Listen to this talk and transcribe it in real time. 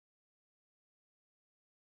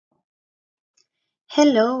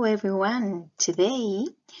Hello everyone! Today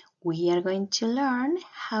we are going to learn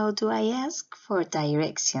how do I ask for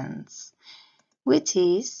directions, which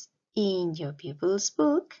is in your pupil's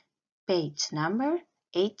book, page number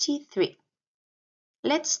 83.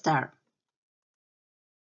 Let's start.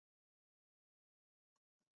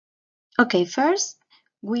 Okay, first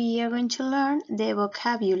we are going to learn the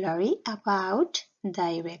vocabulary about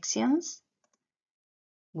directions.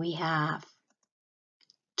 We have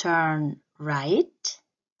turn right,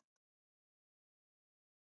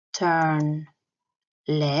 turn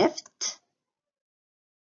left,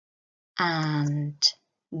 and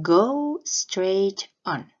go straight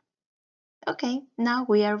on. Okay, now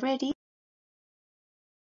we are ready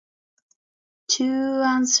to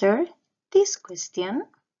answer this question.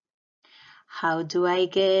 How do I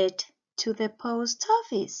get to the post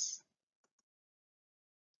office?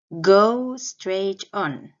 Go straight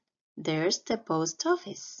on. There's the post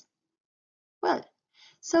office. Well,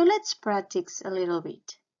 so let's practice a little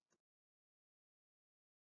bit.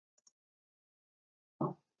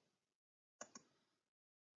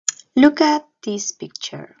 Look at this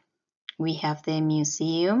picture. We have the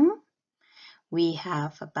museum. We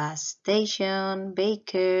have a bus station,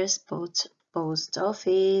 bakers, post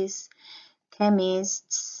office,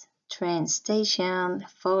 chemists, train station,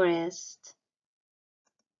 forest.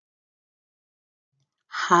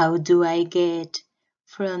 How do I get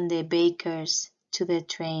from the bakers to the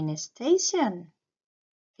train station?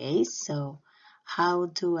 Okay, so how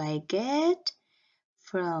do I get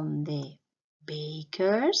from the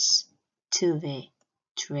bakers to the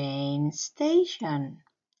train station?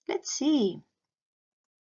 Let's see.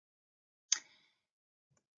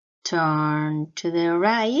 Turn to the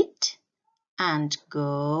right and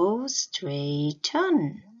go straight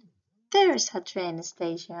on. There's a train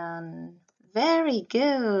station. Very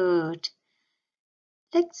good.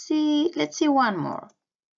 Let's see one more.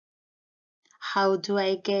 How do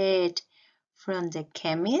I get from the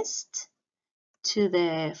chemist to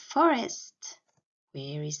the forest?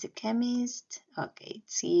 Where is the chemist? Okay,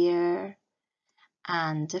 it's here.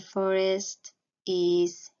 And the forest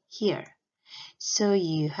is here. So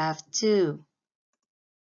you have to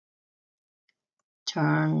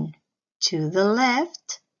turn to the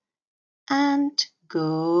left and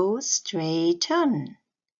go straight on.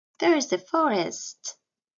 There's the forest.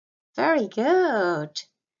 Very good.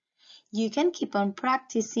 You can keep on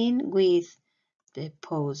practicing with the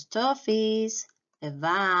post office, the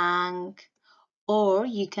bank, or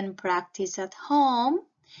you can practice at home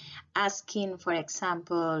asking, for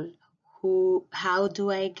example, how do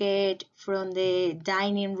I get from the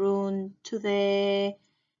dining room to the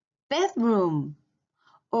bedroom?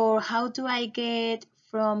 Or how do I get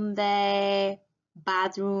from the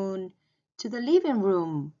bathroom to the living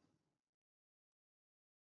room?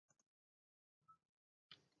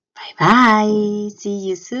 Bye bye. See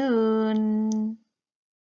you soon.